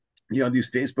these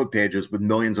Facebook pages with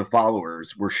millions of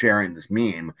followers were sharing this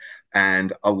meme,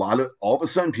 and all of a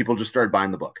sudden people just started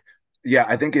buying the book. Yeah,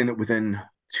 I think in within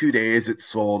 2 days it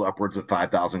sold upwards of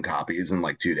 5,000 copies in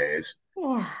like 2 days.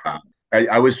 Oh, Uh,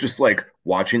 I was just like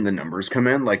watching the numbers come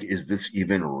in, like, is this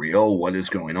even real? What is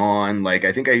going on? Like,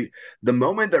 the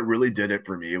moment that really did it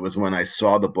for me was when I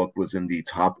saw the book was in the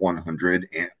top 100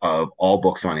 of all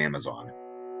books on Amazon.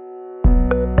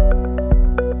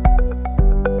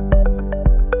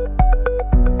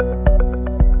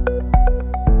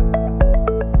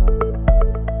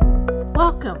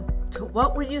 welcome to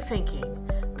What Were You Thinking,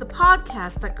 the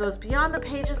podcast that goes beyond the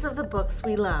pages of the books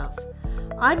we love.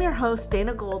 I'm your host,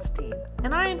 Dana Goldstein,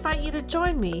 and I invite you to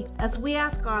join me as we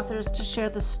ask authors to share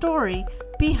the story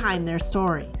behind their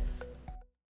stories.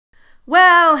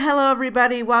 Well, hello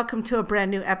everybody. Welcome to a brand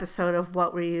new episode of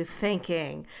What Were You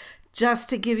Thinking? Just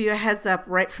to give you a heads up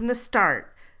right from the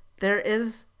start, there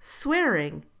is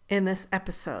swearing in this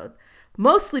episode,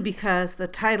 mostly because the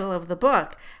title of the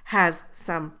book has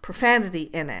some profanity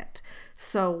in it.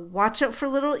 So watch out for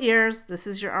little ears. This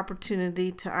is your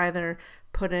opportunity to either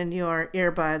put in your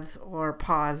earbuds or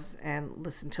pause and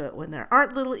listen to it when there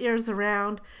aren't little ears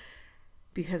around.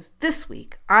 Because this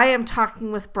week I am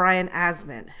talking with Brian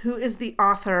Asman, who is the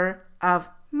author of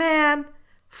Man,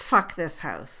 Fuck This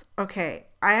House. Okay,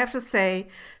 I have to say,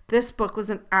 this book was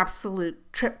an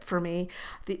absolute trip for me.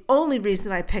 The only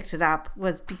reason I picked it up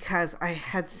was because I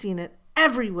had seen it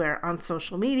everywhere on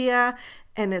social media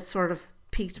and it sort of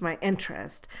piqued my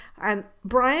interest. And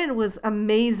Brian was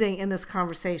amazing in this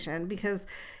conversation because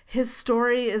his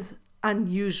story is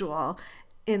unusual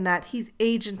in that he's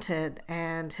agented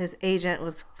and his agent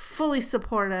was fully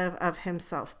supportive of him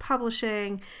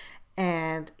self-publishing,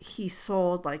 and he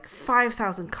sold like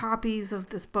 5,000 copies of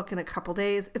this book in a couple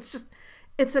days.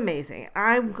 It's amazing.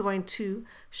 I'm going to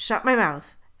shut my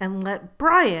mouth and let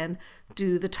Brian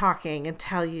do the talking and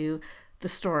tell you the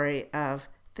story of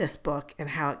this book and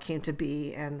how it came to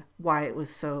be and why it was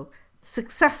so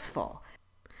successful.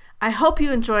 I hope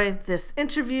you enjoy this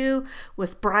interview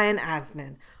with Brian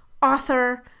Asman,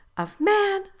 author of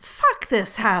Man, Fuck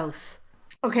This House.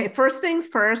 Okay, first things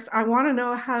first, I want to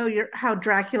know how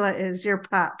Dracula is, your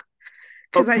pup. Oh,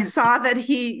 Because I saw that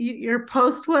your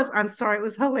post was, I'm sorry, it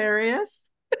was hilarious.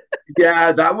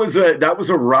 yeah, that was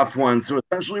a rough one. So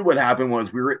essentially, what happened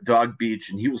was we were at Dog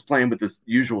Beach, and he was playing with this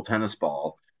usual tennis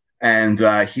ball, and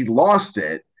he lost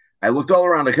it. I looked all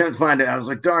around, I couldn't find it. I was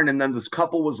like, darn. And then this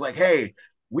couple was like, hey,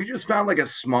 we just found like a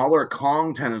smaller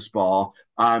Kong tennis ball.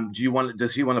 Does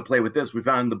he want to play with this? We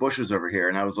found in the bushes over here.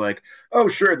 And I was like, oh,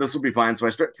 sure, this will be fine. So I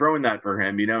start throwing that for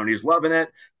him, and he's loving it.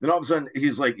 Then all of a sudden,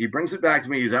 he brings it back to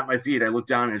me. He's at my feet. I look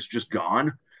down and it's just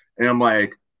gone. And I'm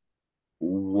like,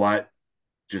 what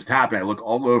just happened? I look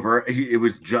all over. It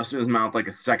was just in his mouth like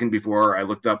a second before. I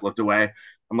looked up, looked away.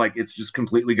 I'm like, it's just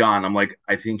completely gone. I'm like,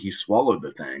 I think he swallowed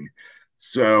the thing.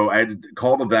 So I had to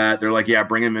call the vet. They're like, yeah,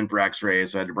 bring him in for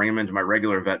x-rays. So I had to bring him into my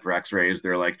regular vet for x-rays.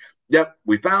 They're like, yep,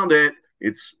 we found it.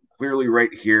 It's clearly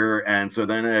right here. And so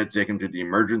then I had to take him to the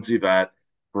emergency vet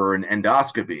for an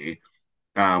endoscopy,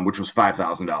 which was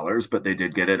 $5,000, but they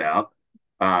did get it out.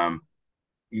 Um,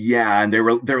 yeah, and they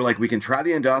were like, we can try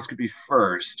the endoscopy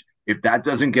first. If that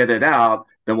doesn't get it out,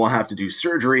 then we'll have to do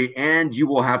surgery, and you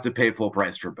will have to pay full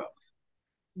price for both.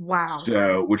 Wow.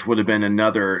 So, which would have been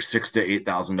another $6,000 to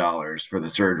 $8,000 for the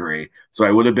surgery. So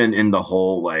I would have been in the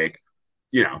hole like,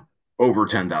 you know, over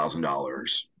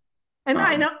 $10,000. And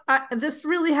I Um, know this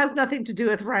really has nothing to do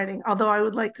with writing, although I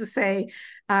would like to say,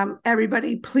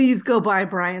 everybody, please go buy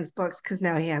Brian's books because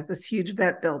now he has this huge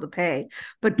vet bill to pay.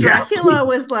 But yeah, Dracula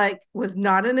please. was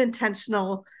not an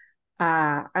intentional.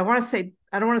 I want to say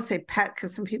I don't want to say pet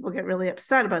because some people get really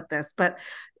upset about this, but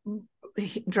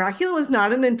Dracula was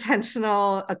not an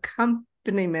intentional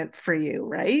accompaniment for you,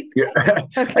 right? Yeah.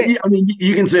 Okay. I mean,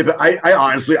 you can say, but I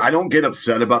honestly, I don't get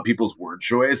upset about people's word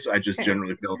choice. I just Okay.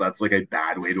 generally feel that's like a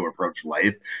bad way to approach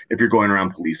life if you're going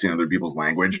around policing other people's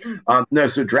language. Mhm. No,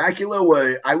 so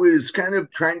I was kind of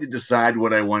trying to decide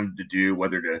what I wanted to do,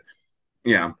 whether to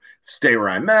you know, stay where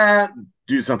I'm at,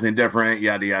 do something different,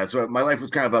 yada yada. So my life was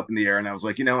kind of up in the air, and I was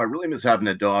like, I really miss having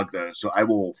a dog though, so I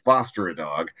will foster a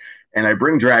dog. And I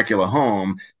bring Dracula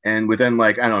home, and within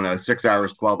like I don't know 6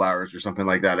 hours, 12 hours, or something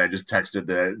like that, I just texted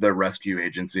the rescue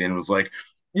agency and was like,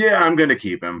 "Yeah, I'm gonna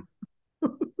keep him."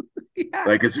 Yeah.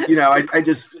 Like,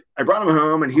 I brought him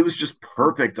home, and he was just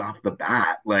perfect off the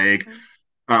bat. Like,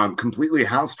 completely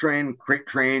house trained, crate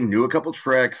trained, knew a couple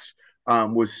tricks,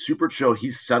 was super chill.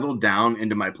 He settled down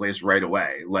into my place right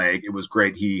away. Like it was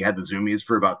great. He had the zoomies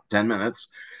for about 10 minutes,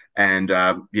 and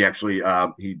he actually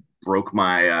he broke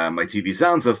my TV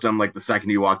sound system. Like the second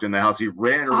he walked in the house, he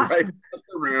ran right Awesome. across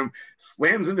the room,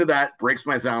 slams into that, breaks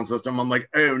my sound system. I'm like,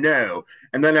 oh no!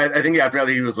 And then I think after that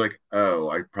he was like, oh,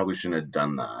 I probably shouldn't have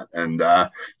done that. And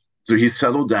so he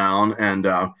settled down, and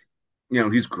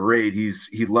he's great.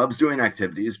 He loves doing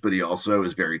activities, but he also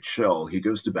is very chill. He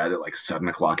goes to bed at like 7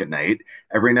 o'clock at night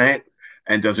every night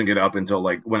and doesn't get up until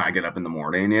like when I get up in the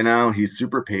morning. He's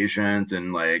super patient,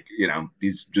 and like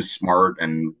he's just smart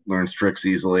and learns tricks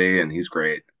easily, and he's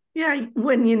great. Yeah,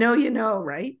 when you know,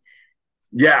 right?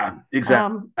 Yeah,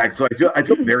 exactly. Um, So I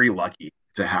feel very lucky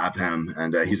to have him,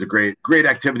 and he's a great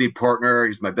activity partner.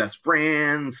 He's my best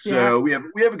friend, yeah, so we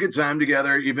have a good time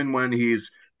together, even when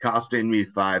he's costing me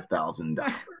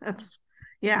 $5,000. that's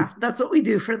yeah, that's what we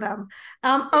do for them.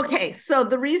 Okay, so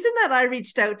the reason that I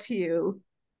reached out to you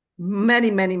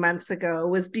many, many months ago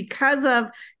was because of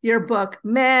your book,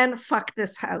 Man, Fuck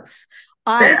This House.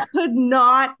 I Yeah. could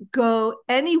not go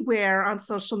anywhere on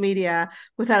social media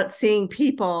without seeing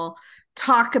people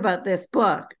talk about this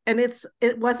book. And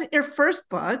it wasn't your first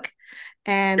book.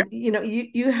 Yeah. And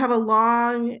you have a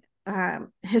long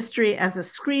history as a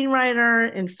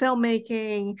screenwriter in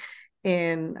filmmaking,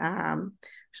 in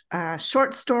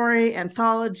short story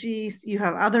anthologies. You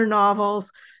have other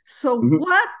novels. So Mhm.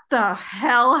 what the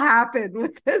hell happened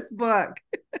with this book?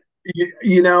 You,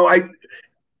 you know, I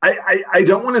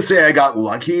don't want to say I got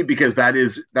lucky because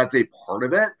that's a part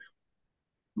of it,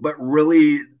 but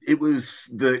really it was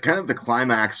the kind of the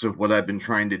climax of what I've been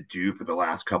trying to do for the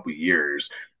last couple of years.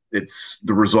 It's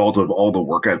the result of all the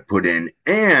work I've put in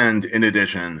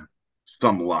addition,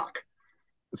 some luck.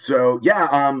 So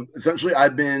yeah, essentially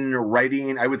I've been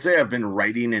writing, I would say I've been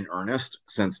writing in earnest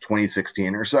since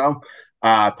 2016 or so.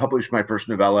 Published my first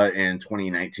novella in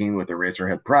 2019 with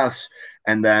Eraserhead Press.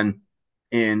 And then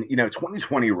in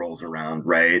 2020 rolls around,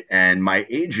 right? And my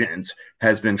agent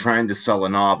has been trying to sell a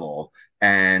novel,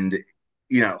 and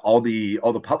all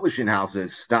the publishing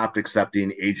houses stopped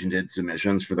accepting agented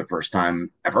submissions for the first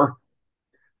time ever.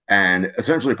 And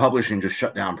essentially publishing just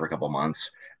shut down for a couple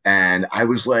months. And I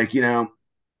was like,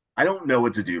 I don't know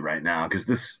what to do right now because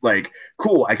this, like,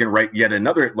 cool, I can write yet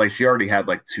another. Like, she already had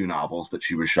like two novels that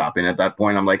she was shopping at that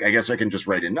point. I'm like, I guess I can just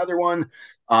write another one.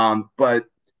 But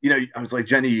I was like,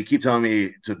 Jenny, you keep telling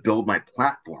me to build my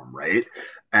platform, right?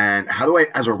 And how do I,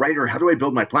 as a writer, how do I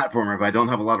build my platform if I don't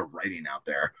have a lot of writing out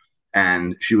there?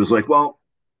 And she was like, well,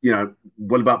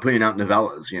 what about putting out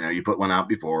novellas? You put one out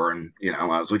before, and I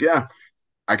was like, yeah,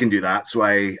 I can do that. So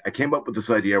I came up with this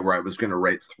idea where I was going to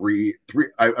write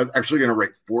I was actually going to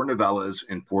write four novellas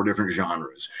in four different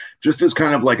genres, just as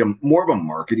kind of like a more of a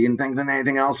marketing thing than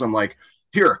anything else. I'm like,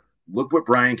 here, look what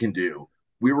Brian can do.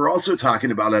 We were also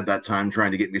talking about at that time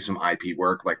trying to get me some IP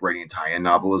work, like writing tie-in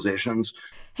novelizations.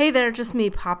 Hey there, just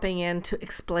me popping in to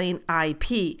explain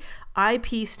IP.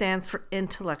 IP stands for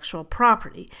intellectual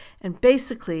property. And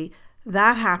basically,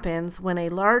 that happens when a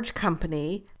large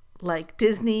company like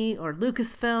Disney or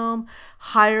Lucasfilm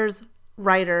hires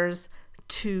writers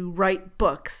to write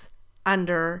books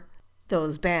under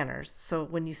those banners. So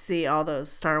when you see all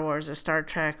those Star Wars or Star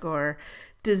Trek or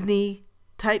Disney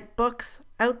type books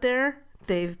out there,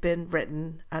 they've been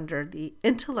written under the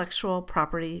intellectual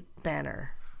property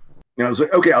banner. I was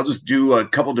like, okay, I'll just do a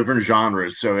couple different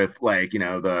genres. So if like,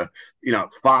 the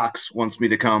Fox wants me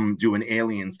to come do an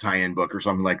aliens tie-in book or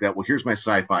something like that, well, here's my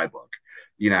sci-fi book,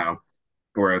 you know,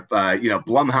 or if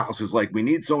Blumhouse is like, we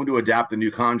need someone to adapt the new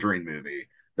Conjuring movie,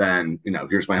 then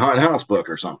here's my haunted house book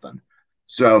or something.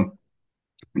 So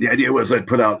the idea was I'd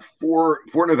put out four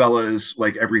novellas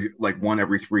like one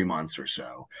every 3 months or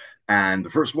so. And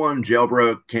the first one,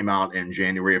 Jailbroke, came out in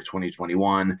January of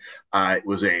 2021. It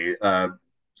was a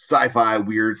sci-fi,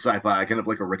 weird sci-fi, kind of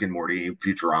like a Rick and Morty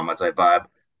Futurama type vibe.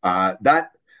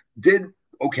 That did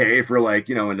okay for like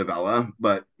a novella,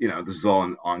 but this is all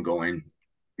an ongoing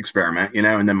experiment.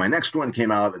 And then my next one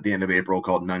came out at the end of April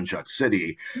called Nunchuck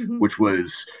City, Mm-hmm. which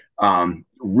was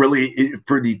really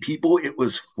for the people it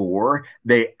was for.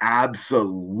 They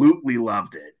absolutely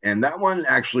loved it, and that one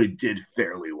actually did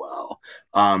fairly well.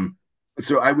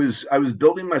 So I was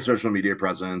building my social media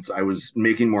presence. I was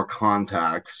making more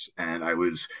contacts, and I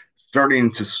was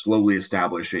starting to slowly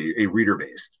establish a reader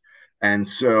base. And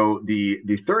so the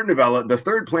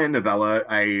third planned novella,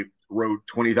 I wrote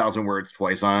 20,000 words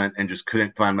twice on it and just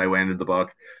couldn't find my way into the book.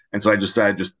 And so I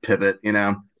decided just pivot.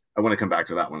 I want to come back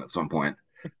to that one at some point.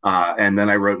 And then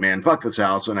I wrote Man, Fuck This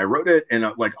House, and I wrote it in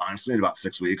like honestly in about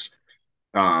 6 weeks.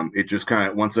 It just kind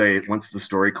of once the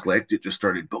story clicked, it just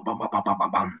started boom, boom, boom, boom, boom,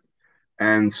 boom, boom.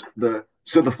 And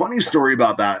the funny story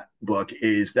about that book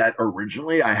is that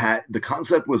originally I had the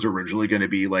concept was originally going to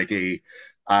be like a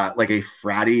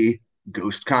fratty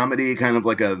ghost comedy, kind of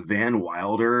like a Van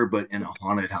Wilder, but in a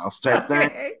haunted house type thing.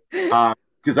 Okay.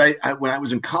 Because when I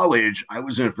was in college, I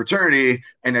was in a fraternity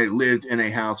and I lived in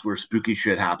a house where spooky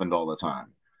shit happened all the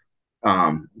time.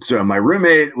 So my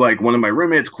roommate, like one of my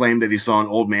roommates, claimed that he saw an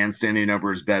old man standing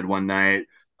over his bed one night,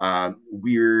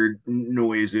 weird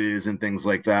noises and things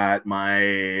like that.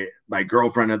 My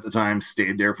girlfriend at the time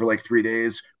stayed there for like 3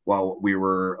 days while we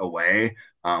were away,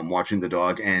 watching the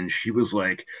dog, and she was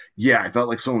like, "Yeah, I felt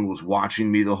like someone was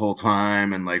watching me the whole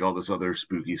time, and like all this other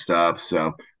spooky stuff."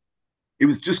 So it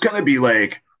was just gonna be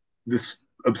like this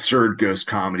absurd ghost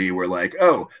comedy where like,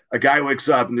 oh, a guy wakes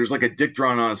up and there's like a dick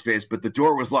drawn on his face, but the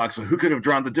door was locked, so who could have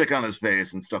drawn the dick on his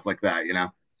face and stuff like that, you know?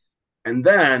 And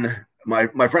then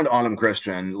my friend Autumn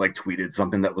Christian like tweeted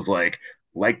something that was like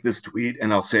this tweet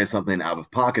and I'll say something out of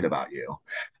pocket about you.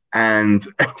 And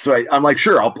so I'm like,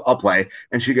 sure, I'll play.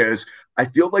 And she goes, I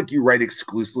feel like you write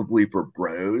exclusively for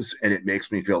bros and it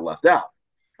makes me feel left out.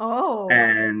 Oh.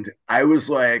 And I was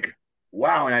like,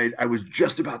 wow. And I was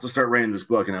just about to start writing this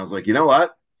book. And I was like, you know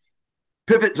what?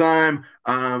 Pivot time.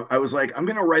 I was like, I'm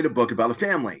going to write a book about a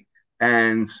family.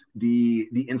 And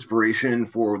the inspiration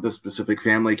for this specific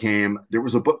family came. There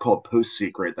was a book called Post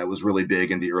Secret that was really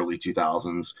big in the early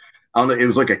 2000s. I don't know. It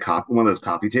was like one of those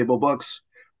coffee table books.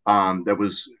 There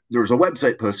was a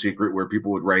website, Post Secret, where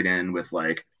people would write in with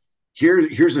like,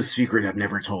 here's a secret I've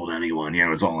never told anyone. You know,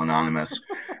 it was all anonymous.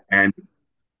 And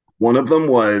one of them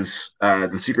was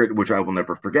the secret, which I will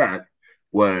never forget,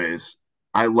 was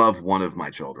I love one of my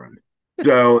children.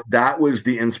 So that was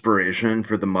the inspiration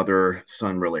for the mother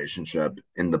son relationship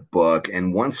in the book.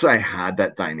 And once I had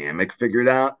that dynamic figured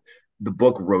out, the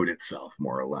book wrote itself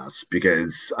more or less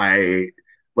because I've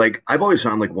always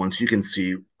found like once you can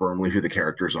see firmly who the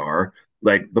characters are,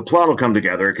 like the plot will come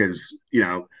together because, you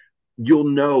know, you'll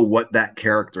know what that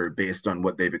character based on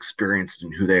what they've experienced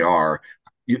and who they are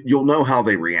you'll know how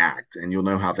they react and you'll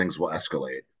know how things will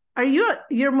escalate.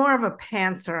 You're more of a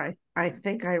pantser, I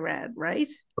think I read, right?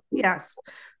 Yes.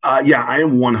 Yeah, I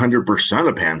am 100%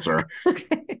 a pantser.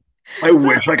 Okay. I So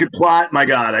wish I could plot. My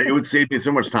God, it would save me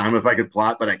so much time if I could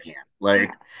plot, but I can't. yeah.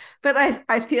 Like, But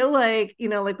I feel like,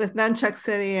 like with Nunchuck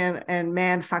City and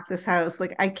Man Fuck This House,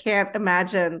 like I can't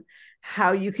imagine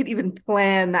how you could even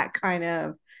plan that kind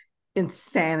of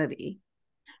insanity.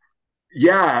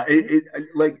 yeah,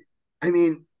 like, I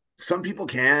mean, some people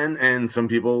can, and some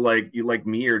people like you, like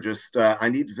me, are just. I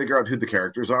need to figure out who the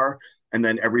characters are, and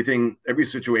then every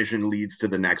situation leads to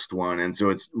the next one, and so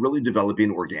it's really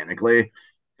developing organically.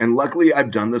 And luckily,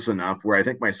 I've done this enough where I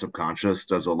think my subconscious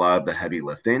does a lot of the heavy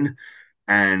lifting.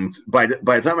 And by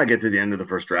the time I get to the end of the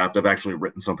first draft, I've actually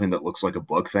written something that looks like a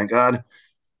book, thank God.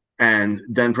 And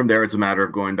then from there, it's a matter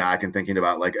of going back and thinking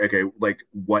about like, okay, like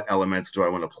what elements do I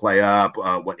want to play up?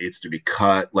 What needs to be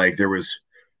cut? Like there was,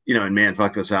 you know, in Man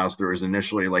Fuck This House, there was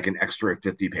initially like an extra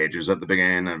 50 pages at the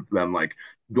beginning of them like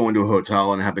going to a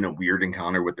hotel and having a weird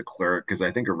encounter with the clerk. Cause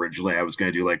I think originally I was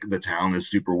going to do like the town is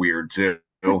super weird too.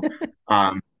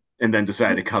 Um, and then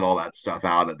decided to cut all that stuff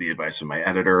out at the advice of my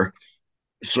editor.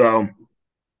 So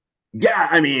yeah,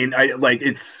 I mean, I like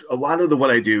it's a lot of the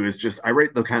what I do is just I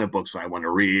write the kind of books I want to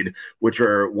read, which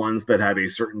are ones that have a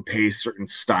certain pace, certain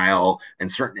style,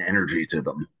 and certain energy to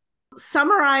them.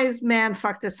 Summarize Man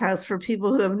Fuck This House for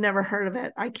people who have never heard of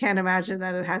it. I can't imagine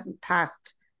that it hasn't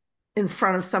passed in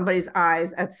front of somebody's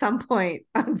eyes at some point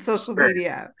on social Sure.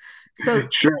 media. So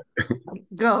Sure.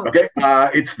 go. Okay.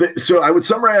 It's the so I would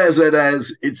summarize it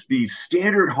as it's the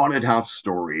standard haunted house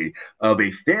story of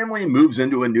a family moves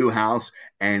into a new house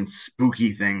and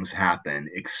spooky things happen.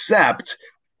 Except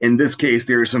in this case,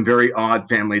 there are some very odd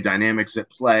family dynamics at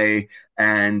play,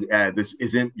 and this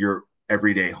isn't your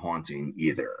everyday haunting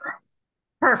either.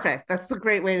 Perfect. That's a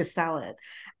great way to sell it.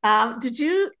 Did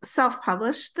you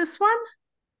self-publish this one?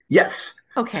 Yes.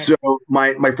 Okay. So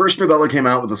my first novella came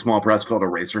out with a small press called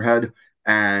Eraserhead,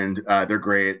 and they're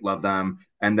great, love them.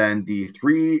 And then the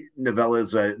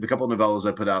couple novellas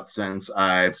I put out since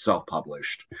I've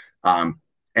self-published.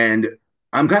 And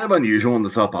I'm kind of unusual in the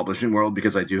self-publishing world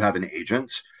because I do have an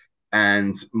agent,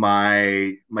 and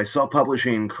my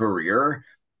self-publishing career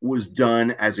was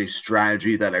done as a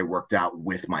strategy that I worked out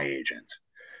with my agent. So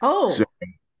Oh,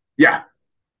 yeah,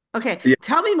 okay. yeah.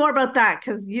 Tell me more about that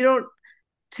because you don't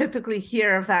typically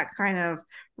hear of that kind of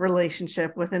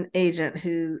relationship with an agent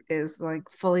who is like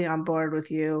fully on board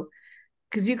with you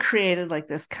because you created like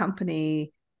this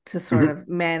company to sort Mhm. of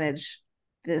manage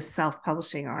this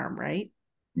self-publishing arm, right?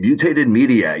 Mutated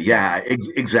media, Yeah. yeah,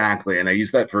 exactly, and I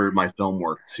use that for my film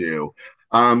work too.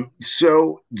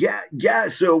 So yeah,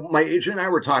 so my agent and I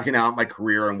were talking out my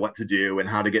career and what to do and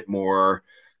how to get more.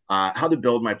 how to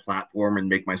build my platform and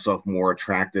make myself more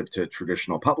attractive to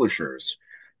traditional publishers.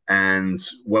 And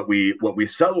what we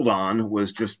settled on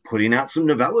was just putting out some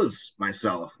novellas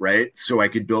myself, right? So I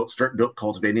could start build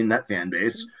cultivating that fan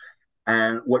base.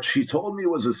 And what she told me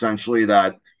was essentially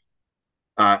that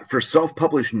for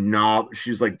self-published novel,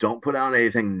 she's like, don't put out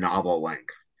anything novel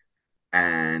length.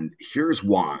 And here's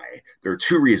why. There are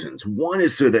two reasons. One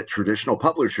is so that traditional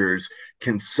publishers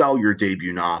can sell your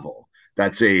debut novel.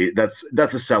 That's a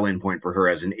selling point for her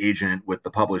as an agent with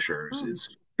the publishers Oh. is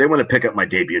they want to pick up my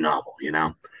debut novel, you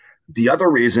know. The other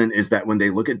reason is that when they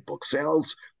look at book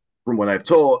sales, from what I've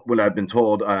been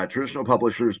told, traditional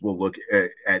publishers will look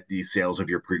at the sales of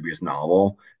your previous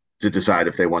novel to decide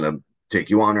if they want to take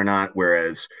you on or not.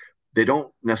 Whereas they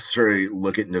don't necessarily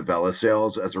look at novella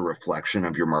sales as a reflection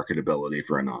of your marketability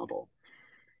for a novel.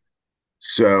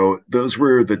 So those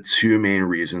were the two main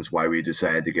reasons why we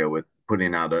decided to go with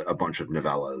putting out a bunch of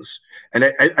novellas.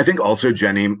 And I think also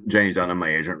Jenny Dunham, my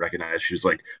agent, recognized she's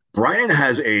like, Brian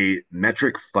has a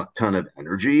metric fuck ton of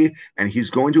energy, and he's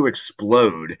going to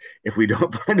explode if we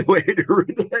don't find a way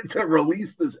to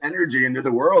release this energy into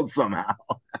the world somehow.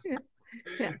 Yeah.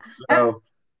 Yeah. At, So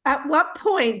at what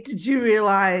point did you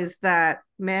realize that,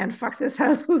 man, fuck this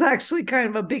house was actually kind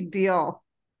of a big deal?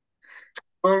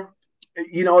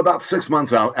 well, about 6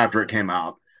 months out after it came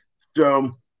out.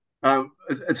 So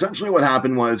essentially what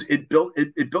happened was it built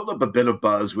up a bit of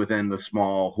buzz within the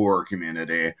small horror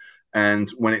community. And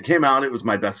when it came out, it was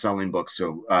my best-selling book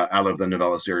so out of the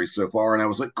novella series so far. And I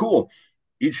was like, cool.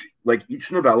 Each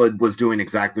novella was doing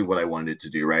exactly what I wanted it to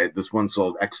do, right? This one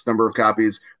sold X number of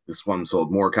copies, this one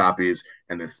sold more copies,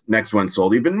 and this next one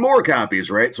sold even more copies,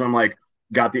 right? So I'm like,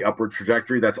 got the upward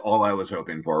trajectory. That's all I was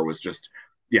hoping for was just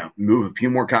move a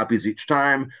few more copies each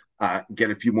time,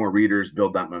 get a few more readers,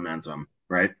 build that momentum,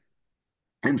 right?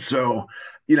 And so,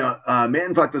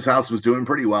 Man Fuck This House was doing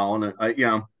pretty well, and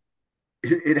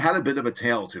it had a bit of a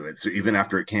tail to it. So even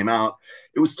after it came out,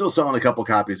 it was still selling a couple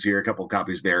copies here, a couple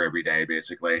copies there every day,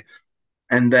 basically.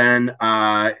 And then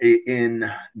in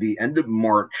the end of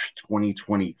March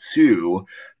 2022,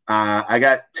 I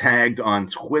got tagged on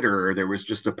Twitter. There was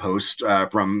just a post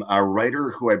from a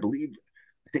writer who I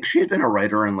think she had been a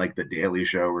writer on like The Daily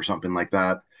Show or something like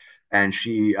that. And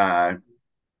she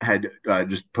had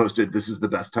just posted, "This is the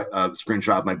best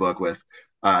screenshot of my book with,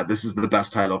 this is the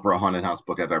best title for a haunted house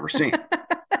book I've ever seen."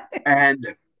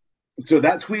 And so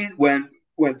that tweet went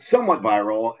somewhat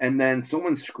viral, and then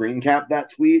someone screen capped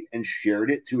that tweet and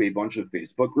shared it to a bunch of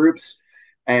Facebook groups.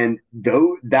 And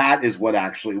though that is what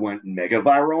actually went mega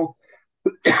viral,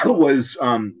 was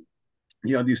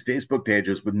these Facebook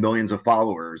pages with millions of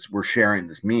followers were sharing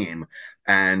this meme,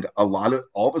 and all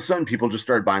of a sudden people just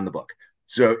started buying the book.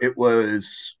 So it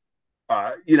was,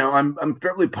 I'm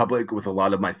fairly public with a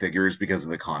lot of my figures because of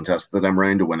the contest that I'm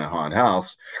running to win a haunted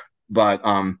house. But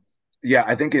yeah,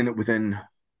 I think in within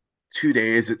 2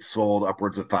 days it sold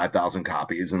upwards of 5,000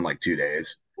 copies in like 2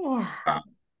 days. Uh,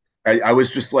 I was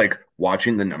just like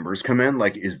watching the numbers come in,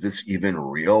 like, is this even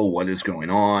real? What is going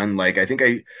on? Like,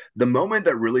 the moment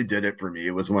that really did it for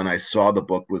me was when I saw the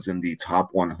book was in the top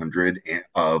 100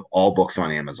 of all books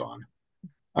on Amazon.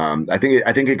 I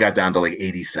think it got down to like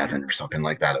 87 or something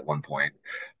like that at one point,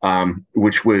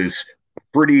 which was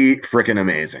pretty freaking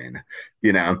amazing,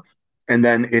 you know. And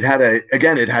then it had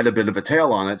a bit of a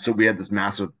tail on it, so we had this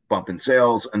massive bump in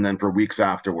sales, and then for weeks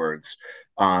afterwards,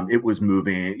 it was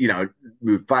moving. It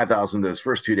moved 5,000 those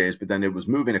first 2 days, but then it was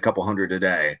moving a couple hundred a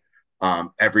day,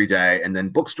 every day, and then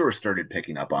bookstores started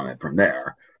picking up on it from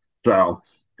there. So,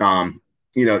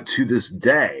 to this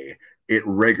day, it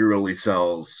regularly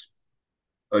sells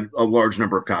a large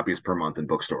number of copies per month in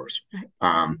bookstores.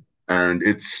 And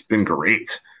it's been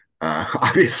great,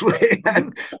 obviously.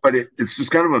 But it's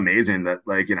just kind of amazing that,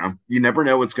 like, you never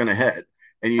know what's going to hit,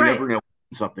 and you Right. never know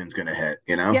when something's going to hit.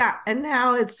 Yeah. And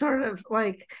now it's sort of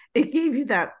like it gave you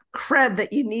that cred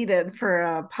that you needed for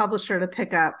a publisher to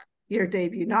pick up your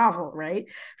debut novel, right?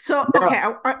 So,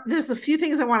 Yeah. okay, there's a few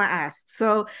things I want to ask.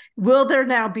 So, will there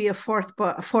now be a fourth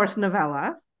book, a fourth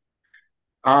novella?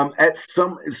 Well,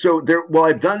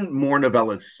 I've done more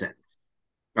novellas since.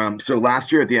 So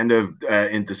last year at the end of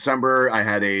in December,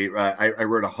 I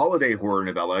wrote a holiday horror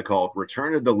novella called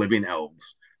Return of the Living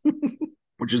Elves,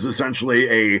 which is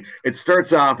essentially it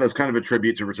starts off as kind of a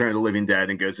tribute to Return of the Living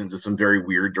Dead and goes into some very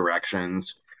weird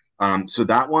directions. So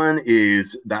that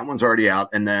one's already out,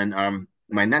 and then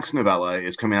my next novella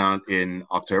is coming out in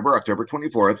October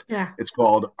 24th. Yeah. It's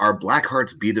called Our Black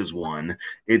Hearts Beat as One.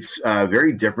 It's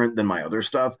very different than my other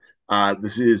stuff.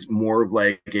 This is more of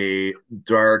like a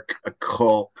dark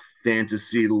occult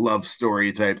fantasy love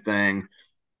story type thing,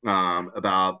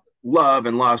 about love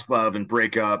and lost love and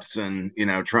breakups and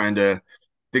trying to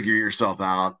figure yourself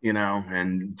out,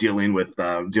 and dealing with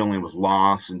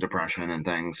loss and depression and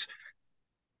things.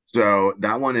 So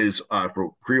that one is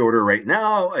for pre-order right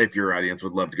now. If your audience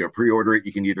would love to go pre-order it,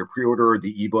 you can either pre-order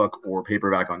the ebook or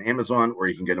paperback on Amazon, or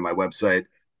you can go to my website,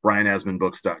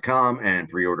 brianasmanbooks.com, and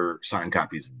pre-order signed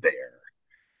copies there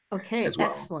Okay, as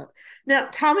well. excellent. Now,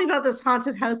 tell me about this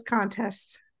haunted house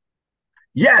contest.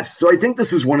 Yes, so I think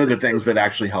this is one of the things that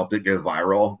actually helped it go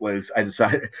viral was I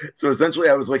decided. So essentially,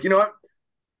 I was like, you know what?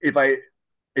 If I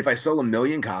if I sell 1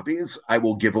 million copies, I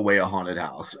will give away a haunted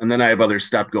house. And then I have other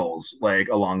step goals like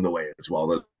along the way as well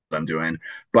that I'm doing.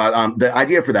 But the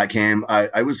idea for that came,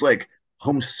 I was like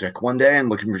homesick one day and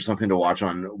looking for something to watch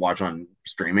on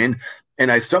streaming.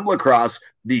 And I stumbled across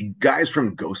the guys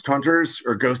from Ghost Hunters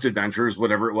or Ghost Adventures,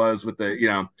 whatever it was, with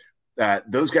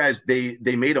those guys, they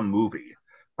made a movie.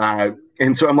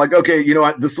 And so I'm like, okay, you know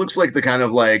what? This looks like the kind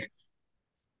of like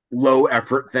low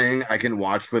effort thing I can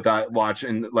watch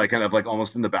and like kind of like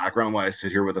almost in the background while I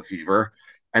sit here with a fever.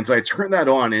 And so I turn that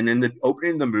on, and in the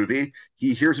opening of the movie,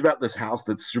 he hears about this house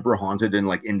that's super haunted in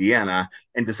like Indiana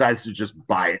and decides to just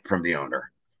buy it from the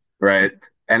owner. Right.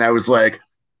 And I was like,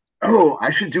 oh, I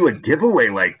should do a giveaway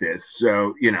like this.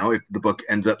 So, if the book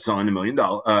ends up selling a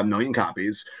million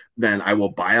copies, then I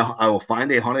will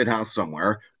find a haunted house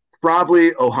somewhere,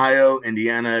 probably Ohio,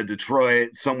 Indiana,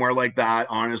 Detroit, somewhere like that.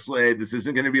 Honestly, this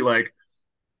isn't going to be like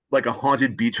a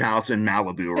haunted beach house in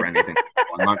Malibu or anything.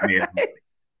 I'm not made.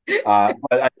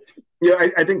 But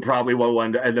I think probably what will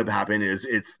end up happening is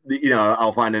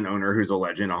I'll find an owner who's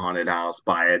alleging a haunted house,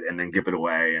 buy it, and then give it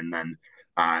away, and then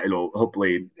it'll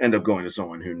hopefully end up going to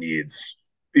someone who needs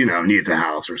a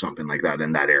house or something like that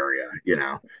in that area.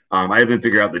 I haven't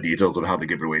figured out the details of how the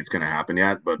giveaway is going to happen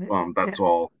yet, but Yeah. that's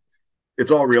all. It's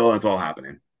all real and it's all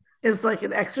happening. Is like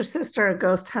an exorcist or a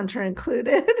ghost hunter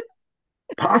included?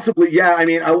 Possibly, yeah. I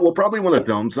mean, I will probably want to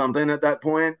film something at that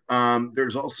point.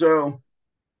 There's also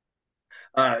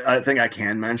a thing I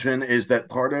can mention is that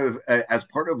as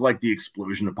part of like the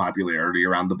explosion of popularity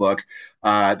around the book,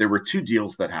 there were two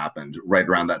deals that happened right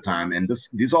around that time, and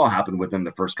these all happened within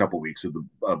the first couple weeks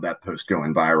of that post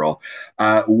going viral.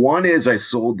 One is I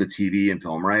sold the TV and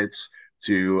film rights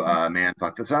to Man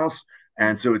Fuck This House.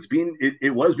 And so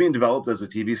it was being developed as a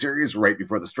TV series right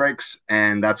before the strikes,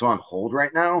 and that's on hold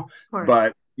right now. Of course.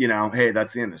 But hey,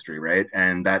 that's the industry, right?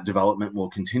 And that development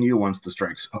will continue once the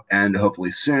strikes end,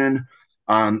 hopefully soon.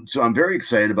 So I'm very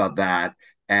excited about that.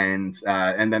 And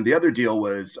then the other deal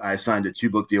was I signed a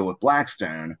 2 book deal with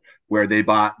Blackstone where they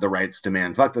bought the rights to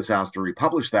Man Fuck This House to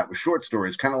republish that with short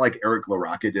stories, kind of like Eric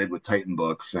LaRocca did with Titan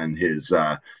Books and his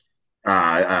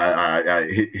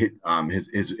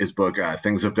book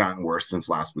Things Have Gotten Worse Since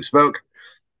Last We Spoke.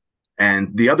 And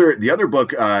the other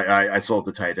book I sold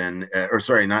to Titan, or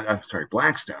sorry, not sorry,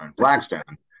 Blackstone.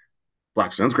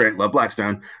 Blackstone's great. Love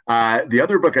Blackstone. The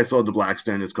other book I sold to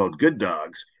Blackstone is called Good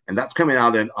Dogs, and that's coming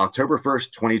out in October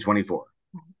 1st, 2024.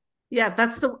 Yeah,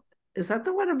 is that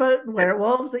the one about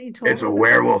werewolves that you told It's me a about?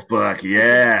 werewolf book. Okay.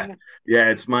 Yeah. Yeah,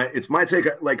 it's my take.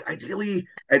 Like ideally,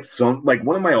 it's some like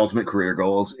one of my ultimate career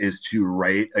goals is to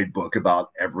write a book about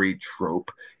every trope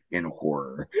in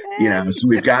horror. Yay. So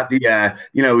we've got the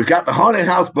haunted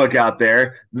house book out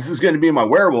there. This is going to be my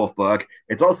werewolf book.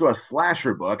 It's also a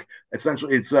slasher book.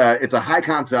 Essentially, it's a high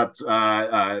concept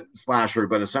slasher,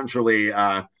 but essentially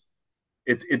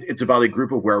it's about a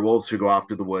group of werewolves who go off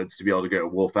to the woods to be able to go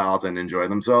wolf out and enjoy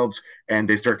themselves, and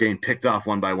they start getting picked off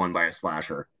one by a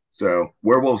slasher. So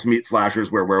werewolves meet slashers,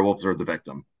 where werewolves are the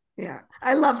victim. Yeah,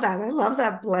 I love that. I love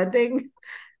that blending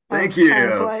Thank of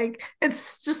you. like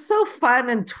it's just so fun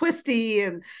and twisty,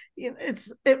 and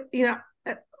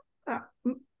uh, uh,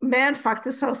 man, fuck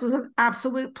this house is an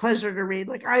absolute pleasure to read.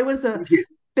 Like I was a Thank you.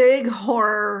 big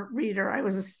horror reader. I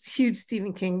was a huge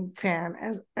Stephen King fan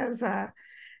as a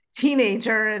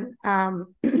teenager,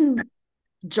 and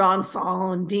John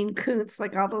Saul and Dean Koontz,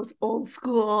 like all those old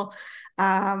school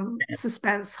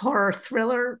suspense horror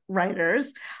thriller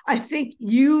writers. I think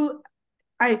you,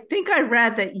 I think I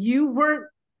read that you weren't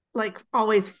like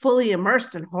always fully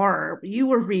immersed in horror. You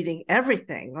were reading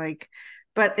everything, like,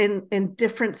 but in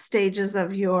different stages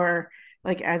of your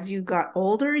like as you got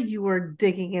older, you were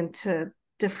digging into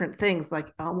different things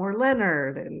like Elmore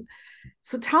Leonard. And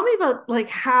so tell me about like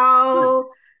how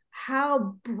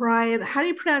Brian, how do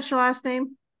you pronounce your last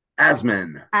name?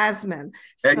 Asman. Asman.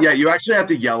 Yeah, So, you actually have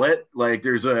to yell it. Like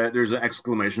there's an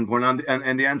exclamation point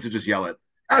and the end, so just yell it.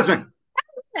 Asman.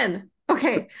 and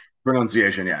okay,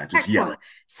 Pronunciation, yeah, just yell excellent. it.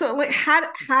 So, like,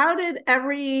 how did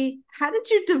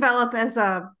you develop as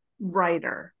a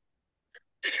writer?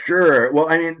 Sure. Well,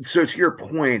 I mean, so to your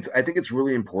point, I think it's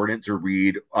really important to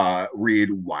read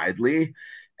widely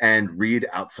and read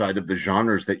outside of the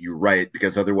genres that you write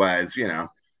because otherwise,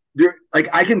 they're like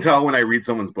I can tell when I read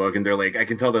someone's book and they're like I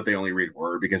can tell that they only read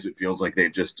horror because it feels like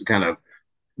they've just kind of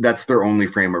that's their only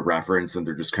frame of reference and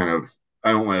they're just kind of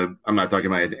I don't want to I'm not talking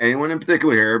about anyone in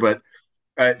particular here, but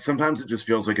sometimes it just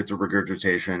feels like it's a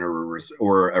regurgitation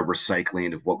or a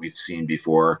recycling of what we've seen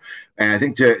before. And I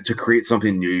think to create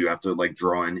something new, you have to like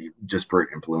draw in disparate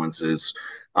influences.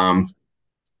 Um,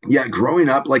 yeah, growing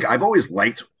up, like I've always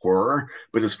liked horror,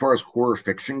 but as far as horror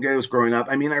fiction goes, growing up,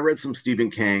 I mean, I read some Stephen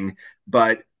King,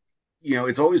 but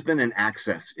it's always been an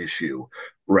access issue,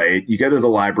 right? You go to the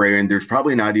library and there's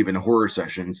probably not even a horror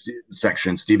sessions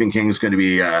section. Stephen King's going to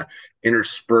be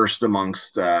interspersed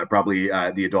amongst probably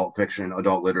the adult fiction,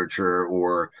 adult literature,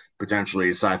 or potentially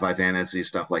sci-fi fantasy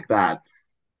stuff like that.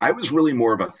 I was really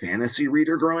more of a fantasy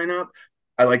reader growing up.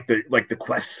 I like the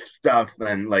quest stuff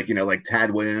and like like Tad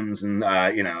Williams and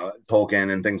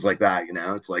Tolkien and things like that.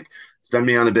 It's like send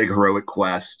me on a big heroic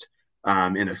quest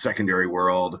in a secondary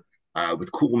world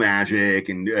with cool magic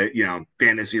and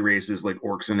fantasy races like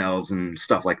orcs and elves and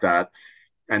stuff like that.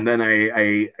 And then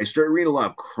I started reading a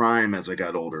lot of crime as I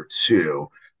got older too.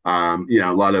 A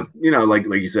lot of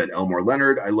like you said, Elmore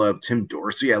Leonard. I love Tim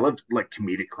Dorsey. I loved like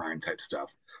comedic crime type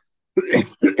stuff.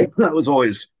 That was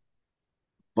always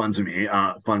fun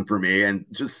for me. And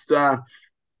just I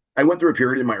went through a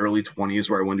period in my early 20s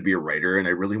where I wanted to be a writer and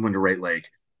I really wanted to write like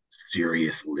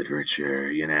serious literature,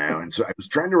 And so I was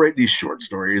trying to write these short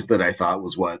stories that I thought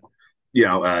was what,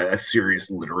 a serious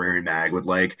literary mag would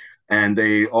like. And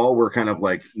they all were kind of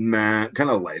like, meh, kind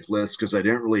of lifeless because I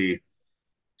didn't really,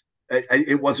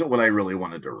 it wasn't what I really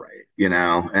wanted to write. And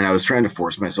I was trying to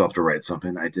force myself to write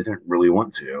something I didn't really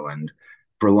want to. And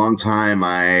for a long time,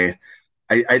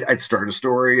 I'd start a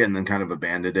story and then kind of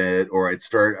abandoned it, or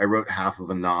I wrote half of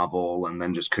a novel and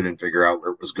then just couldn't figure out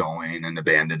where it was going and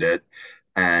abandoned it.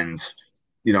 And,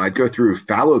 I'd go through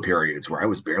fallow periods where I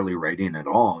was barely writing at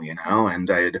all, and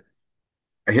I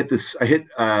hit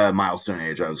a milestone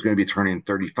age. I was going to be turning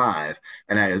 35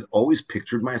 and I had always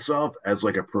pictured myself as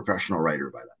like a professional writer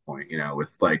by that point, with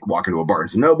like walking to a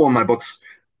Barnes and Noble and my books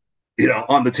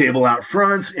on the table out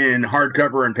front in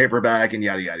hardcover and paperback and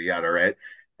yada yada yada, right?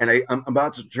 And I'm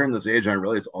about to turn this age and I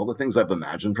realize all the things I've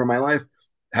imagined for my life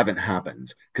haven't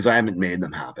happened because I haven't made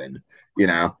them happen, you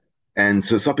know. And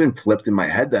so something flipped in my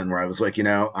head then where I was like,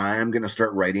 I'm going to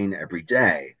start writing every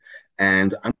day,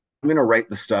 and I'm going to write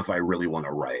the stuff I really want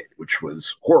to write, which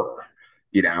was horror,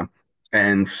 you know.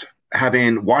 And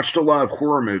having watched a lot of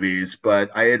horror movies,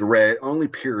 but I had read only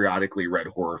periodically read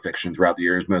horror fiction throughout the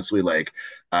years, mostly like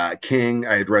King.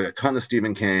 I had read a ton of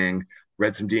Stephen King,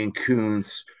 read some Dean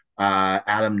Koontz,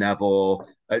 Adam Neville,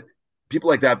 people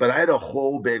like that. But I had a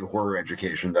whole big horror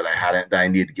education that I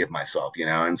needed to give myself,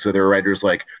 And so there were writers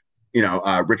like,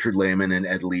 Richard Lehman and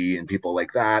Ed Lee and people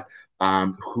like that,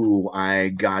 who I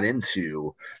got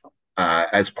into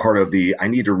as part of the I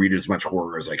need to read as much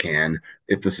horror as I can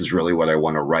if this is really what I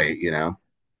want to write.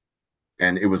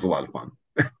 And it was a lot of fun.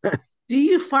 Do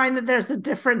you find that there's a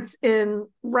difference in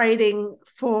writing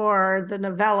for the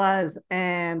novellas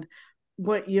and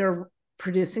what you're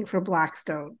producing for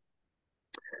Blackstone?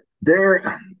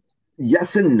 There,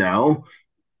 yes and no.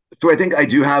 So I think I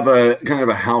do have a kind of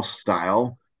a house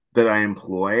style that I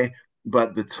employ,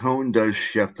 but the tone does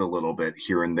shift a little bit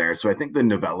here and there. So I think the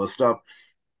novella stuff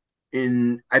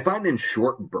I find in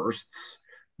short bursts,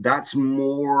 that's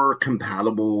more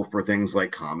compatible for things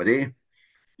like comedy.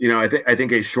 I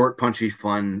think a short, punchy,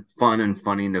 fun and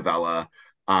funny novella,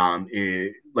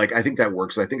 like I think that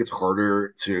works. I think it's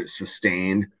harder to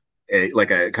sustain a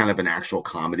kind of an actual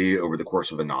comedy over the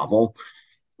course of a novel.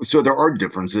 So there are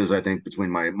differences, I think, between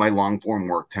my long form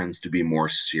work tends to be more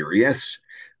serious,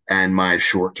 and my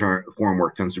short term form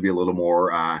work tends to be a little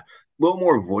more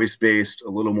voice based, a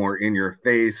little more in your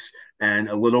face, and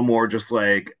a little more just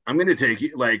like I'm going to take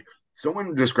you. Like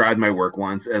someone described my work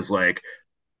once as like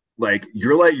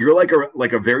you're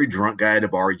like a very drunk guy at a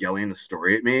bar yelling a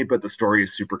story at me, but the story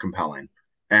is super compelling.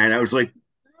 And I was like,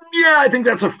 yeah, I think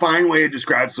that's a fine way to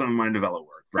describe some of my novella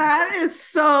work, frankly. That is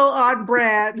so on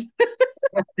brand.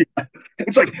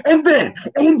 It's like, and then,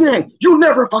 you'll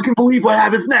never fucking believe what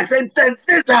happens next. And then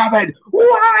this happened.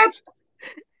 What?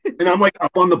 And I'm like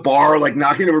up on the bar, like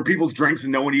knocking over people's drinks,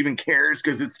 and no one even cares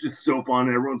because it's just so fun.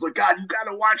 And everyone's like, God, you got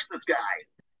to watch this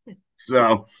guy.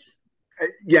 So,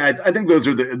 yeah, I think those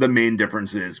are the main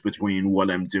differences between what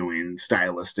I'm doing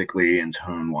stylistically and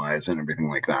tone wise and everything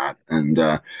like that. And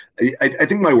I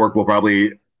think my work will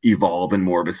probably evolve in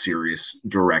more of a serious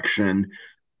direction.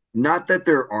 Not that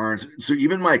there aren't. So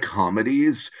even my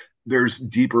comedies, there's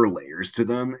deeper layers to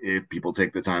them if people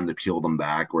take the time to peel them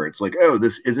back, where it's like, oh,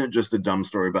 this isn't just a dumb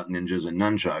story about ninjas and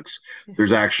nunchucks.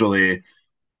 There's actually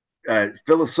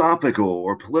philosophical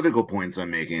or political points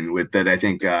I'm making with that. I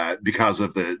think because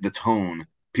of the tone,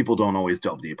 people don't always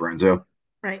delve deeper into.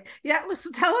 Right. Yeah.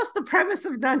 Listen, tell us the premise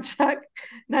of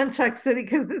Nunchuck City,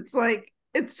 because it's like,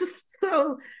 it's just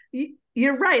so,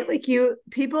 you're right. Like,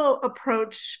 people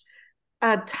approach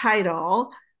a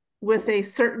title with a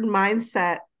certain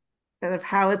mindset of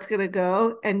how it's going to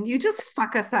go, and you just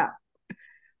fuck us up.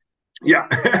 Yeah.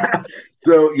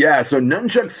 So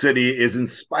Nunchuck City is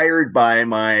inspired by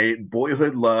my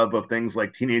boyhood love of things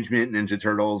like Teenage Mutant Ninja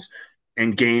Turtles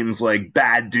and games like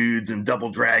Bad Dudes and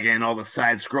Double Dragon, all the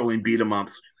side-scrolling beat 'em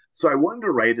ups. So I wanted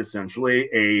to write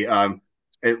essentially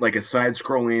like a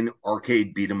side-scrolling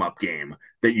arcade beat 'em up game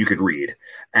that you could read.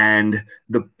 And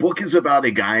the book is about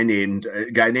a guy named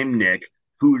Nick,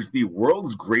 who's the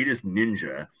world's greatest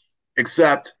ninja,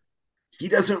 except he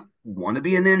doesn't want to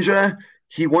be a ninja.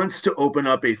 He wants to open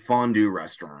up a fondue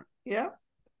restaurant. Yeah.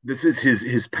 This is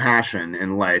his passion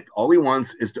in life. All he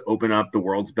wants is to open up the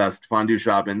world's best fondue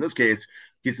shop. In this case,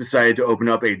 he's decided to open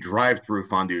up a drive-through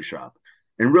fondue shop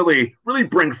and really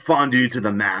bring fondue to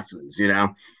the masses, you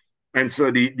know. And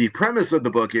so the premise of the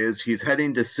book is he's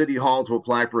heading to City Hall to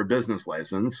apply for a business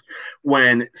license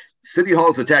when City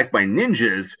Hall is attacked by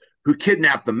ninjas who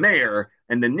kidnap the mayor,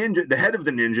 and the head of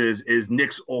the ninjas is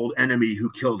Nick's old enemy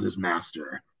who killed his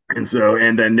master. And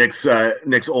then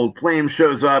Nick's old flame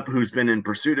shows up, who's been in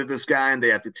pursuit of this guy, and they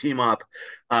have to team up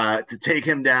to take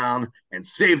him down and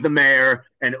save the mayor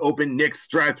and open Nick's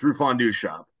drive-through fondue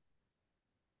shop.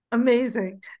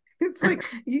 Amazing. It's like,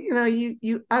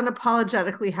 you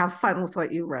unapologetically have fun with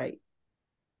what you write.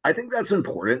 I think that's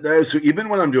important though. So even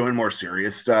when I'm doing more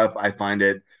serious stuff, I find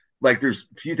it like there's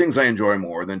a few things I enjoy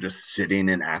more than just sitting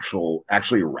and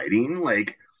actually writing.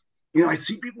 Like, I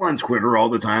see people on Twitter all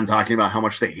the time talking about how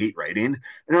much they hate writing,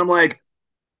 and I'm like,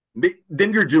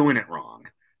 then you're doing it wrong.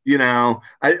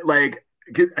 I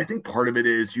think part of it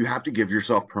is you have to give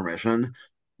yourself permission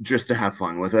just to have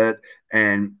fun with it,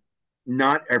 and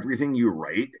not everything you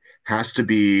write has to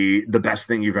be the best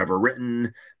thing you've ever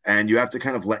written, and you have to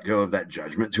kind of let go of that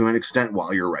judgment to an extent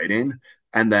while you're writing,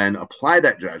 and then apply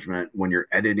that judgment when you're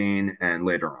editing and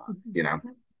later on.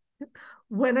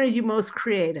 When are you most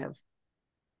creative?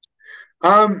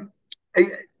 Um,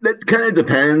 that kind of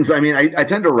depends. I mean, I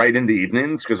tend to write in the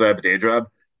evenings because I have a day job.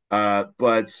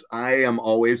 But I am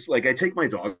always like I take my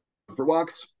dog for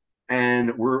walks,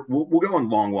 and we'll go on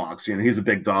long walks. He's a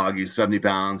big dog. He's 70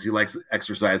 pounds. He likes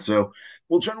exercise, so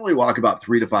we'll generally walk about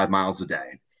 3 to 5 miles a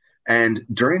day. And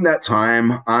during that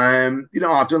time, I'm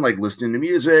often like listening to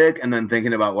music and then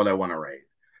thinking about what I want to write.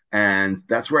 And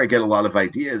that's where I get a lot of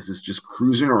ideas is just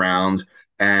cruising around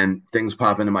and things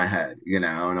pop into my head,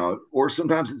 or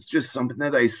sometimes it's just something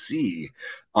that I see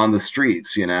on the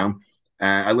streets.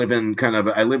 I live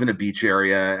in a beach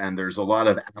area, and there's a lot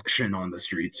of action on the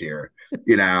streets here.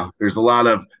 There's a lot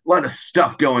of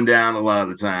stuff going down a lot of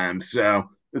the time, so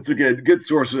it's a good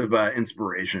source of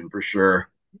inspiration for sure.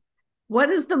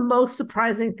 What is the most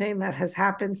surprising thing that has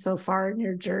happened so far in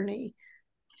your journey?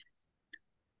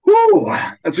 Whew,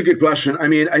 that's a good question. I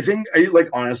mean, I think I like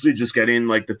honestly just getting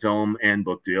like the film and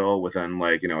book deal within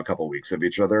like a couple of weeks of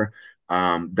each other.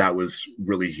 That was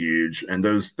really huge, and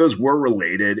those were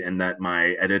related in that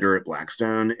my editor at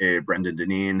Blackstone, Brendan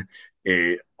Deneen,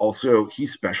 also he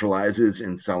specializes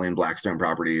in selling Blackstone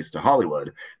properties to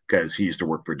Hollywood because he used to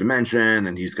work for Dimension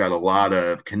and he's got a lot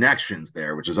of connections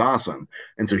there, which is awesome.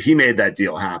 And so he made that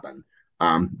deal happen.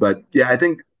 But yeah, I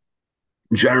think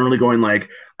generally going like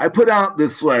I put out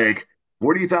this like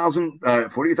 40,000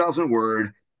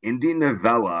 word indie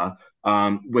novella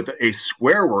with a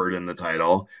swear word in the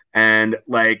title, and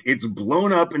like it's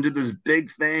blown up into this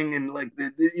big thing, and like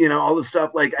all the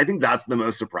stuff. Like I think that's the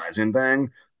most surprising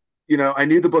thing. I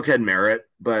knew the book had merit,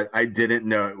 but I didn't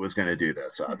know it was going to do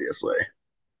this, obviously.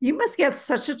 You must get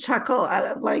such a chuckle out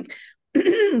of like,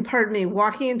 pardon me,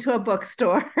 walking into a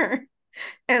bookstore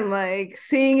and like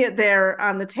seeing it there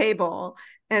on the table.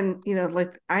 And,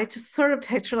 like I just sort of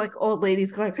picture like old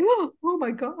ladies going, oh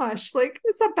my gosh, like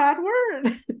it's a bad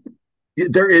word.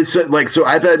 There is like so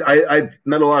I've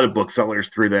met a lot of booksellers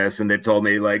through this, and they've told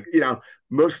me like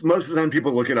most of the time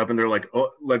people look it up and they're like, oh,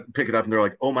 like pick it up and they're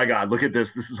like, oh my god, look at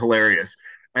this is hilarious.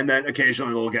 And then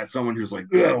occasionally they'll get someone who's like,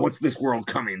 what's this world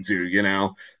coming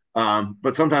to.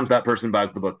 But sometimes that person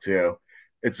buys the book too.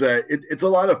 It's a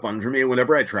lot of fun for me.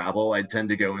 Whenever I travel, I tend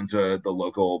to go into the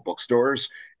local bookstores,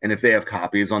 and if they have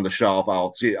copies on the shelf,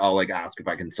 I'll like ask if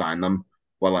I can sign them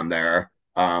while I'm there,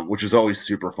 which is always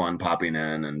super fun popping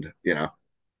in and.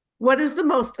 What is the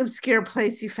most obscure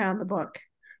place you found the book?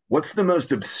 What's the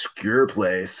most obscure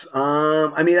place?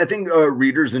 I mean, I think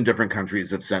readers in different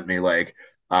countries have sent me like,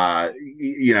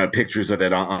 pictures of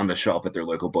it on the shelf at their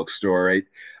local bookstore.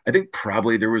 I think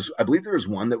probably I believe there was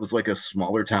one that was like a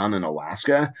smaller town in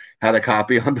Alaska had a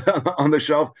copy on the on the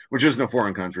shelf, which isn't a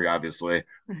foreign country, obviously.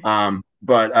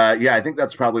 But yeah, I think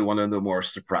that's probably one of the more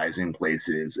surprising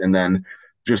places. And then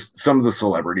just some of the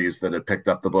celebrities that had picked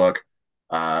up the book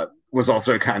was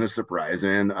also kind of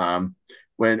surprising.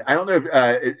 When I don't know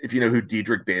if you know who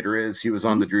Diedrich Bader is. He was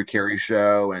on the Mhm. Drew Carey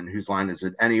show and Whose Line Is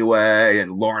It Anyway?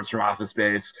 And Lawrence from Office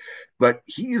Space. But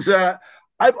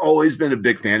I've always been a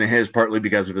big fan of his, partly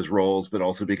because of his roles, but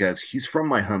also because he's from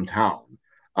my hometown.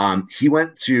 He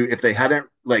went to if they hadn't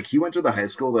like he went to the high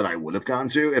school that I would have gone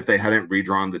to if they hadn't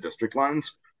redrawn the district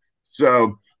lines.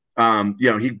 So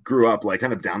he grew up like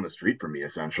kind of down the street from me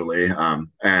essentially.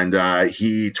 And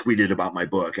he tweeted about my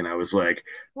book, and I was like,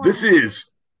 this Wow. is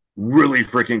really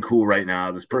freaking cool right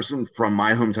now. This person from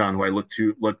my hometown who I look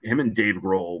him and Dave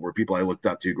Grohl were people I looked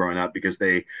up to growing up because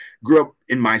they grew up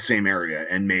in my same area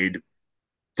and made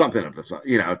something of themselves,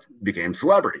 became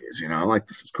celebrities, like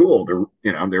this is cool.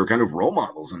 They were kind of role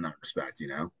models in that respect.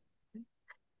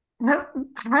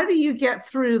 How do you get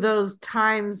through those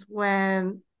times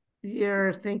when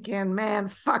you're thinking, man,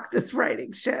 fuck this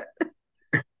writing shit?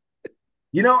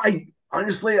 I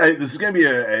honestly, this is going to be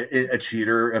a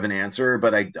cheater of an answer,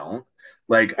 but I don't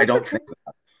I It's don't okay.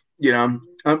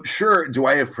 think, sure. Do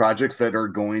I have projects that are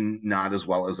going not as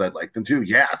well as I'd like them to?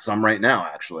 Yeah, some right now,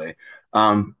 actually.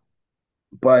 Um,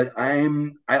 but I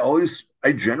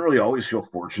generally always feel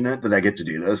fortunate that I get to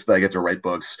do this, that I get to write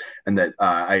books, and that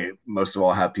I most of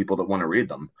all have people that want to read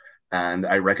them. And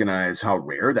I recognize how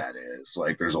rare that is.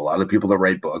 Like, there's a lot of people that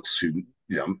write books who,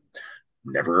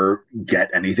 never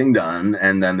get anything done.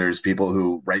 And then there's people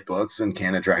who write books and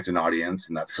can't attract an audience,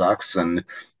 and that sucks. And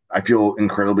I feel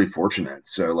incredibly fortunate.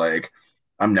 So, like,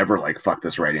 I'm never like, fuck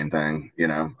this writing thing.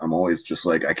 I'm always just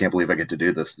like, I can't believe I get to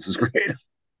do this. This is great.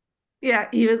 Yeah,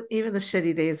 even the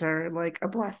shitty days are like a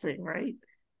blessing, right?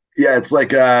 Yeah, it's like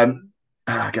God,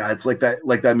 it's like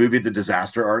that movie, The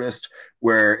Disaster Artist,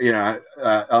 where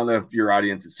I don't know if your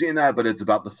audience has seen that, but it's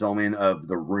about the filming of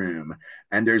The Room.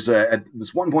 And there's at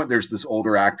this one point, there's this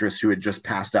older actress who had just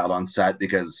passed out on set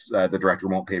because the director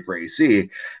won't pay for AC,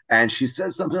 and she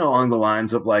says something along the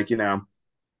lines of like,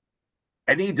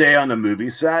 any day on a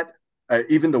movie set,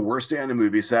 even the worst day on a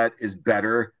movie set, is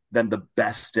better than the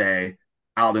best day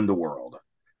out in the world.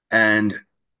 And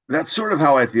that's sort of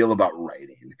how I feel about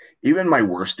writing. Even my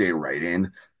worst day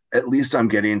writing, at least I'm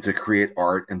getting to create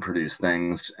art and produce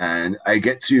things. And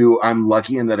I'm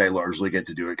lucky in that I largely get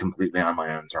to do it completely on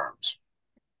my own terms.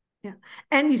 Yeah.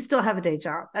 And you still have a day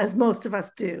job, as most of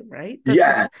us do, right?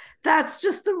 Yeah. That's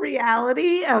just the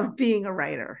reality of being a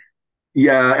writer.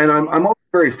 Yeah, and I'm Right. I'm also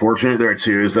very fortunate there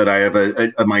too, is that I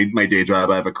have my day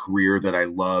job. I have a career that I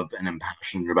love and am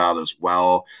passionate about as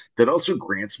well. That also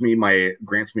grants me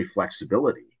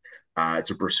flexibility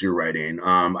to pursue writing.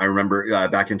 I remember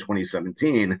back in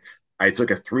 2017, I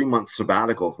took a 3 month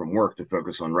sabbatical from work to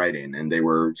focus on writing, and they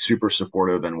were super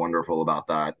supportive and wonderful about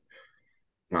that.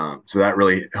 So that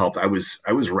really helped. I was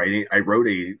writing. I wrote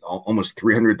a almost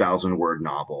 300,000 word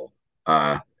novel.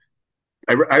 Uh,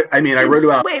 I mean, I wrote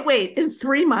about Wait, in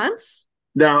 3 months?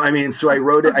 No, I mean, so I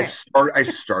wrote it. Okay. I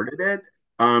started it.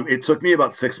 It took me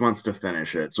about 6 months to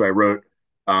finish it. So I Still.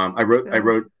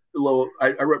 wrote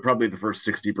I wrote probably the first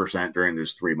 60% during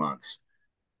those 3 months,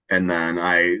 and then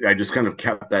I just kind of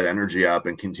kept that energy up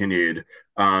and continued.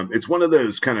 It's one of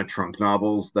those kind of trunk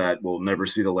novels that will never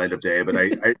see the light of day. But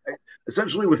I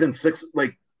essentially within six,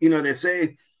 like they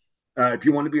say if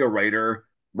you want to be a writer,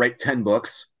 write 10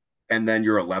 books, and then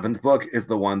your 11th book is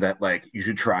the one that like you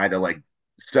should try to like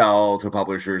sell to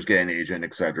publishers, get an agent,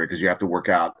 etc. Because you have to work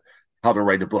out how to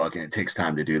write a book, and it takes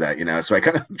time to do that. So I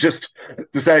kind of just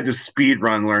decided to speed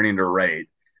run learning to write,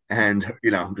 and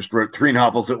just wrote three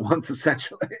novels at once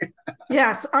essentially.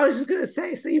 Yes, I was just gonna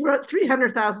say. So you wrote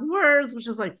 300,000 words, which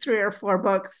is like 3 or 4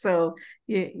 books. So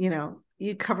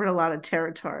you covered a lot of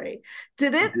territory.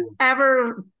 Did it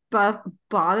ever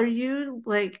bother you,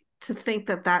 like, to think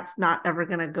that that's not ever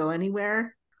gonna go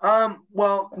anywhere?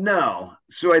 Well, no.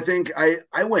 So I think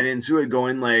I went into it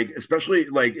going like, especially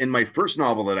like in my first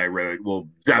novel that I wrote, will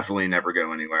definitely never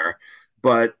go anywhere.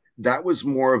 But that was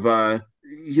more of I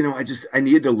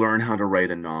needed to learn how to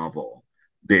write a novel,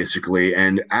 basically.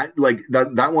 And at like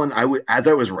that one, as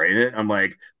I was writing it, I'm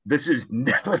like, this is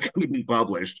never going to be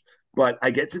published. But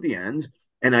I get to the end,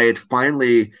 and I had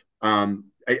finally,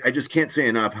 I just can't say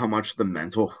enough how much the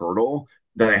mental hurdle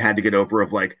that I had to get over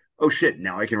of like, oh shit,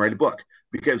 now I can write a book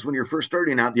because when you're first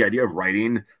starting out, the idea of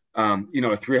writing a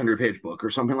 300-page book or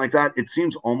something like that, it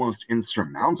seems almost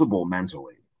insurmountable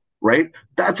mentally, right?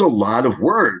 That's a lot of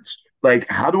words. Like,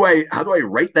 how do I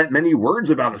write that many words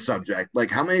about a subject? Like,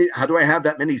 how do I have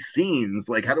that many scenes?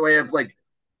 Like, how do I have like,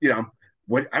 you know,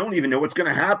 what I don't even know what's going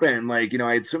to happen. Like,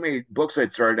 I had so many books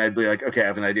I'd started. I'd be like, okay, I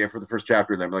have an idea for the first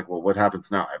chapter. Then I'm like, well, what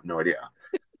happens now? I have no idea.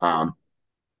 Um,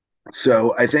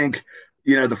 so I think,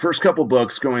 the first couple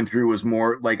books going through was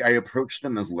more like I approached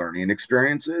them as learning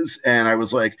experiences. And I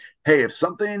was like, hey,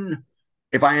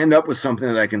 if I end up with something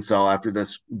that I can sell after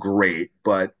this, great,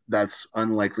 but that's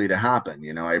unlikely to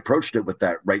happen. I approached it with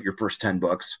that write your first 10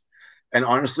 books. And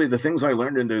honestly, the things I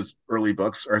learned in those early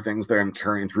books are things that I'm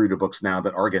carrying through to books now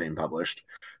that are getting published.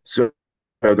 So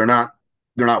they're not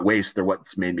waste, they're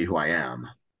what's made me who I am.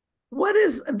 What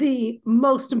is the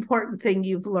most important thing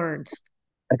you've learned?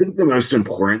 I think the most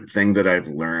important thing that I've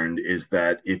learned is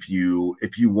that if you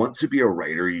want to be a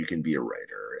writer, you can be a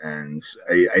writer, and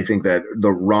I think that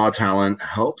the raw talent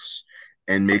helps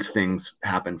and makes things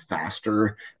happen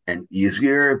faster and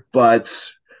easier. But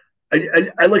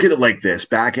I look at it like this.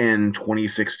 Back in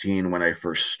 2016, when I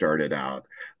first started out,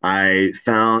 I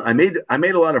made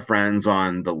a lot of friends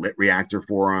on the Lit Reactor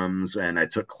forums, and I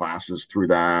took classes through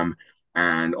them,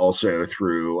 and also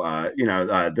through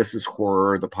This Is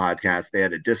Horror, the podcast. They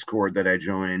had a Discord that I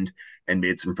joined and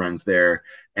made some friends there.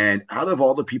 And out of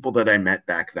all the people that I met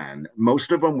back then,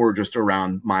 most of them were just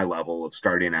around my level of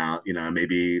starting out.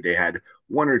 Maybe they had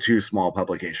one or two small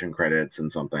publication credits and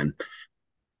something.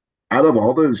 Out of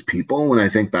all those people, when I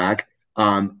think back,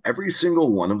 every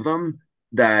single one of them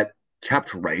that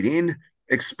kept writing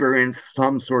experienced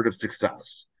some sort of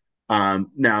success.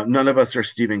 Now, none of us are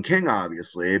Stephen King,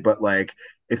 obviously, but like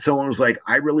if someone was like,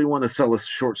 I really want to sell a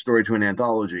short story to an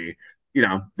anthology,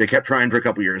 they kept trying for a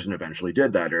couple years and eventually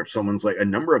did that. Or if someone's like, a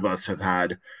number of us have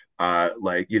had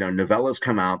novellas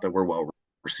come out that were well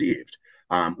received.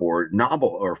 Or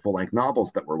full length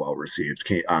novels that were well received.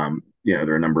 There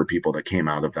are a number of people that came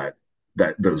out of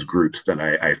those groups that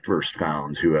I first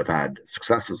found who have had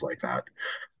successes like that.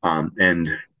 And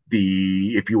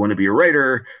if you want to be a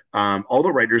writer, all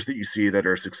the writers that you see that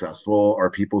are successful are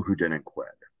people who didn't quit,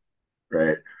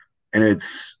 right? And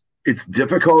it's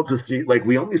difficult to see. Like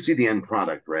we only see the end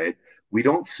product, right? We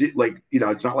don't see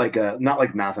it's not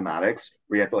like mathematics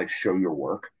where you have to like show your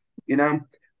work, you know.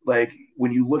 Like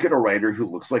when you look at a writer who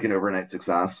looks like an overnight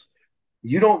success,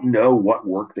 you don't know what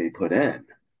work they put in,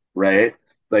 right?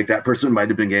 Like that person might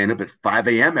have been getting up at 5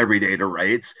 a.m. every day to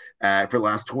write for the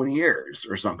last 20 years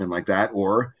or something like that.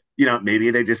 Or, maybe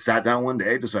they just sat down one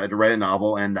day, decided to write a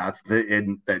novel, and that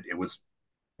it was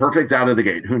perfect out of the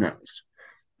gate. Who knows?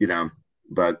 You know,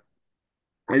 but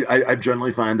I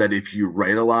generally find that if you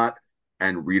write a lot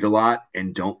and read a lot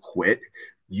and don't quit,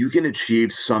 you can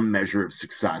achieve some measure of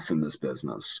success in this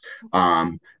business.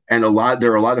 And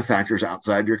there are a lot of factors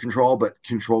outside your control, but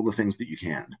control the things that you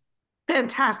can.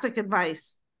 Fantastic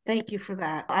advice. Thank you for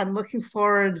that. I'm looking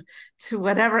forward to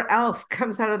whatever else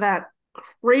comes out of that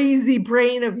crazy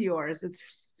brain of yours.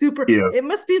 Yeah. It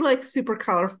must be like super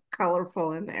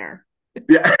colorful in there.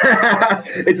 Yeah.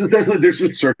 It's essentially there's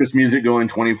just circus music going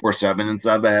 24/7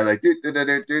 inside my head, like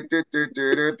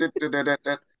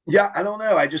yeah, I don't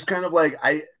know. I just kind of like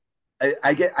I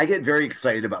get very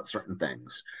excited about certain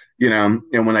things, and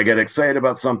when I get excited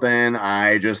about something,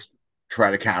 I just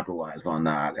try to capitalize on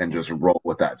that and just roll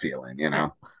with that feeling.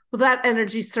 Well, that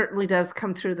energy certainly does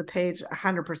come through the page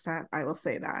 100%. I will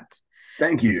say that.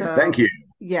 Thank you. Thank So, you.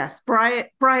 yes, Brian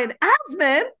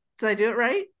Asman. Did I do it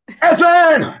right?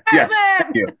 Asman! Yes.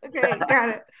 Thank Asman! you. Okay, got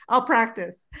it. I'll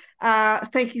practice.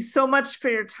 Thank you so much for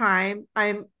your time.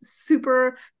 I'm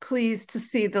super pleased to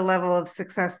see the level of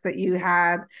success that you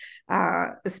had,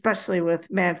 especially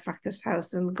with Man Fuck This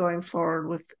House and going forward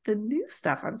with the new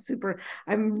stuff.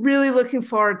 I'm really looking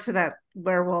forward to that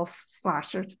werewolf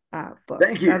slasher book.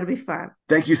 Thank you. That'll be fun.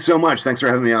 Thank you so much. Thanks for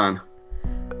having me on.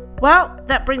 Well,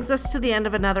 that brings us to the end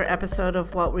of another episode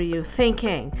of What Were You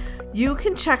Thinking? You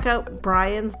can check out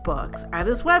Brian's books at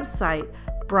his website,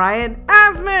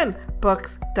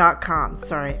 brianasmanbooks.com.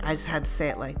 Sorry, I just had to say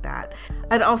it like that.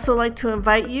 I'd also like to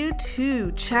invite you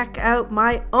to check out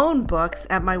my own books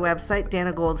at my website,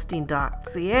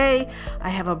 danagoldstein.ca. I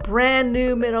have a brand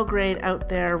new middle grade out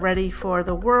there ready for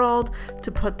the world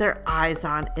to put their eyes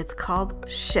on. It's called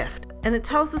Shift. And it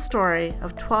tells the story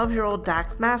of 12-year-old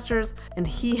Dax Masters, and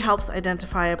he helps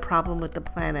identify a problem with the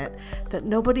planet that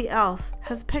nobody else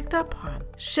has picked up on.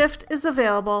 Shift is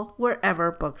available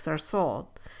wherever books are sold.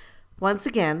 Once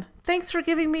again, thanks for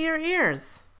giving me your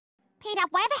ears. Peter,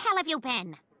 where the hell have you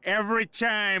been? Every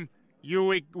time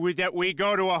we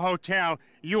go to a hotel,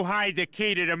 you hide the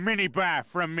key to the minibar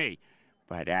from me.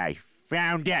 But I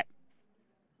found it.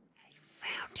 I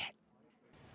found it.